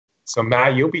So,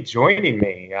 Matt, you'll be joining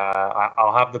me.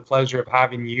 I'll have the pleasure of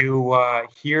having you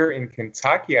here in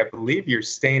Kentucky. I believe you're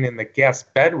staying in the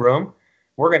guest bedroom.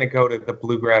 We're going to go to the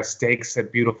Bluegrass Stakes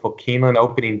at beautiful Keeneland.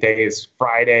 Opening day is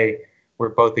Friday.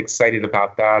 We're both excited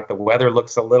about that. The weather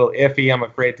looks a little iffy, I'm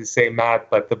afraid to say, Matt,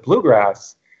 but the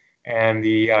Bluegrass and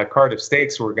the Cardiff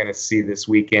Stakes we're going to see this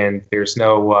weekend, there's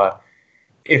no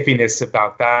iffiness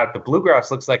about that. The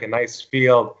Bluegrass looks like a nice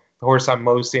field. The horse I'm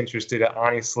most interested,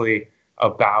 honestly,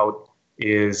 about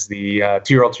is the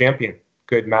 2-year-old champion,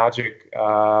 Good Magic.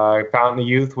 Fountain of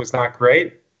Youth was not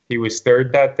great. He was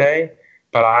third that day,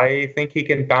 but I think he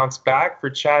can bounce back for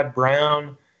Chad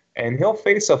Brown, and he'll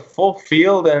face a full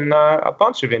field and a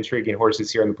bunch of intriguing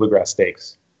horses here in the Bluegrass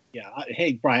Stakes. Yeah.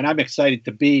 Hey, Brian, I'm excited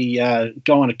to be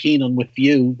going to Keeneland with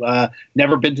you.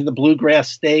 Never been to the Bluegrass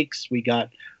Stakes. We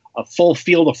got a full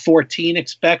field of 14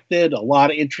 expected, a lot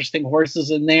of interesting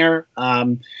horses in there.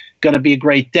 Going to be a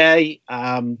great day.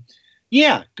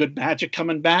 Yeah, Good Magic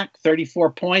coming back, 34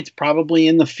 points, probably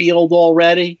in the field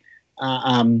already.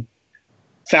 Fountain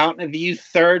of Youth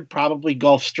third, probably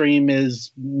Gulfstream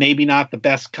is maybe not the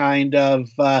best kind of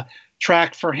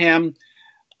track for him.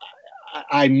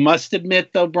 I must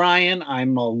admit, though, Brian,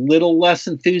 I'm a little less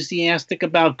enthusiastic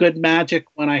about Good Magic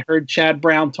when I heard Chad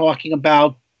Brown talking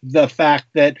about the fact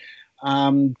that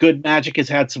Good Magic has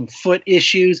had some foot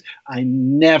issues. I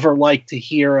never like to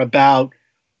hear about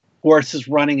horses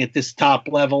running at this top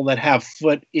level that have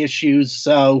foot issues.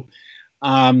 So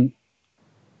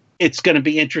it's going to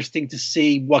be interesting to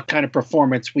see what kind of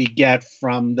performance we get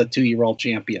from the 2-year-old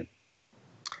champion.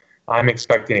 I'm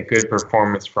expecting a good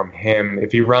performance from him.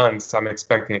 If he runs, I'm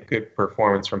expecting a good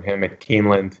performance from him at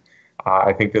Keeneland.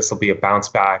 I think this will be a bounce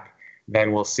back.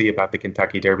 Then we'll see about the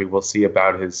Kentucky Derby. We'll see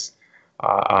about his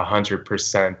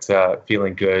 100%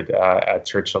 feeling good at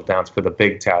Churchill Downs for the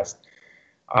big test.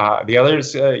 The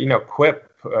others, Quip.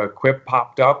 Quip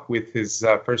popped up with his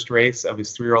first race of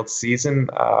his 3-year-old season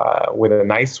with a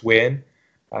nice win,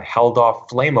 held off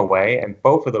Flame Away, and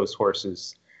both of those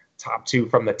horses, top two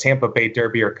from the Tampa Bay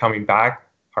Derby, are coming back.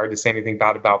 Hard to say anything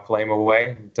bad about Flame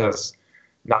Away. It does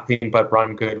nothing but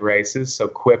run good races. So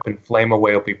Quip and Flame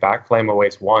Away will be back. Flame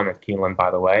Away's won at Keeneland,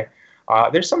 by the way.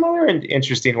 There's some other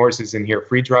interesting horses in here.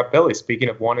 Free Drop Billy, speaking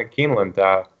of one at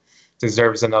Keeneland,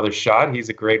 deserves another shot. He's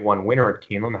a Grade 1 winner at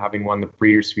Keeneland, having won the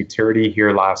Breeders' Futurity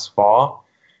here last fall.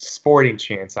 Sporting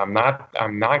Chance. I'm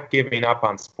not giving up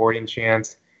on Sporting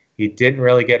Chance. He didn't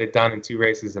really get it done in 2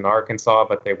 races in Arkansas,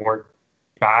 but they weren't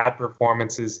bad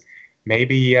performances.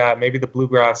 Maybe the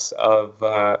Bluegrass of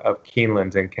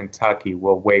Keeneland and Kentucky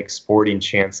will wake Sporting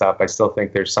Chance up. I still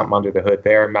think there's something under the hood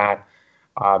there, Matt.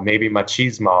 Maybe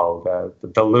Machismo,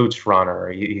 the Luch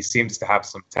runner. He seems to have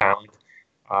some talent.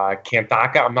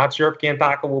 Cantaka, I'm not sure if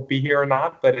Cantaka will be here or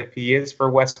not, but if he is for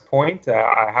West Point,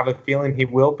 I have a feeling he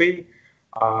will be.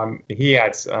 He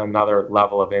adds another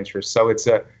level of interest. So it's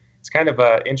kind of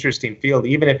an interesting field.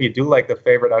 Even if you do like the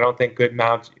favorite, I don't think Good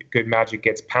Magic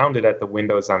gets pounded at the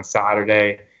windows on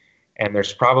Saturday. And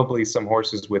there's probably some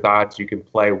horses with odds you can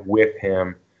play with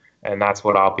him, and that's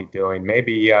what I'll be doing.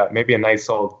 Maybe a nice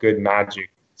old Good Magic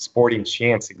Sporting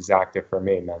Chance exacta for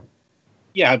me, man.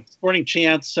 Yeah, Sporting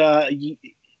Chance.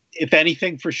 If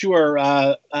anything, for sure,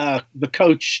 the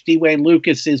coach Dwayne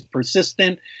Lucas is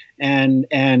persistent,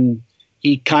 and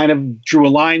he kind of drew a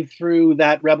line through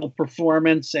that Rebel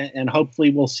performance, and hopefully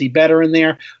we'll see better in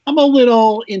there. I'm a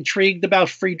little intrigued about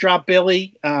Free Drop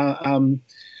Billy.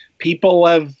 People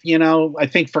have, I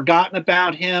think, forgotten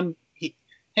about him.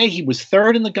 He was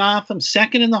third in the Gotham,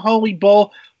 second in the Holy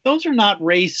Bull. Those are not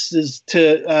races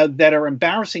that are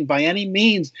embarrassing by any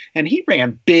means. And he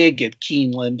ran big at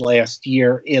Keeneland last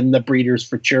year in the Breeders'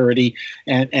 Futurity.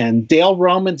 And Dale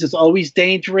Romans is always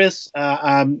dangerous.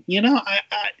 I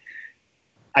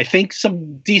think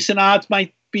some decent odds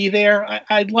might be there.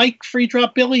 I'd like Free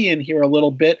Drop Billy in here a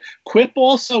little bit. Quip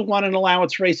also won an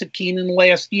allowance race at Keeneland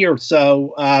last year.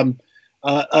 So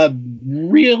a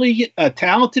really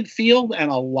talented field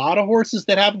and a lot of horses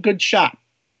that have a good shot.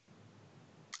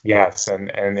 Yes,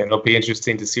 and it'll be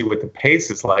interesting to see what the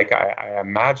pace is like. I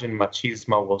imagine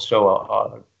Machismo will show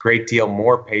a great deal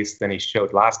more pace than he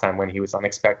showed last time when he was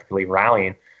unexpectedly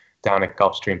rallying down at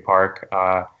Gulfstream Park.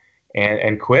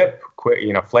 And Quip,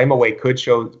 Flame Away could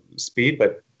show speed,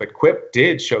 but Quip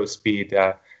did show speed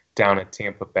down at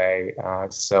Tampa Bay.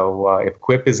 So if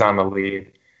Quip is on the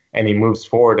lead and he moves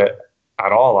forward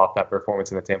at all off that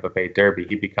performance in the Tampa Bay Derby,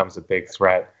 he becomes a big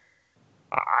threat.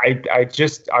 I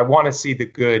want to see the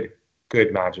good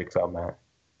Magic, though, Matt.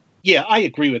 Yeah, I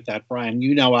agree with that, Brian.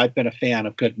 I've been a fan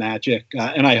of Good Magic,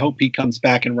 and I hope he comes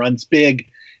back and runs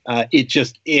big. It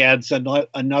just adds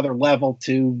another level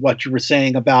to what you were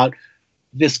saying about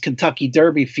this Kentucky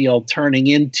Derby field turning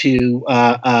into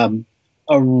a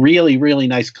really, really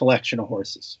nice collection of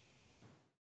horses.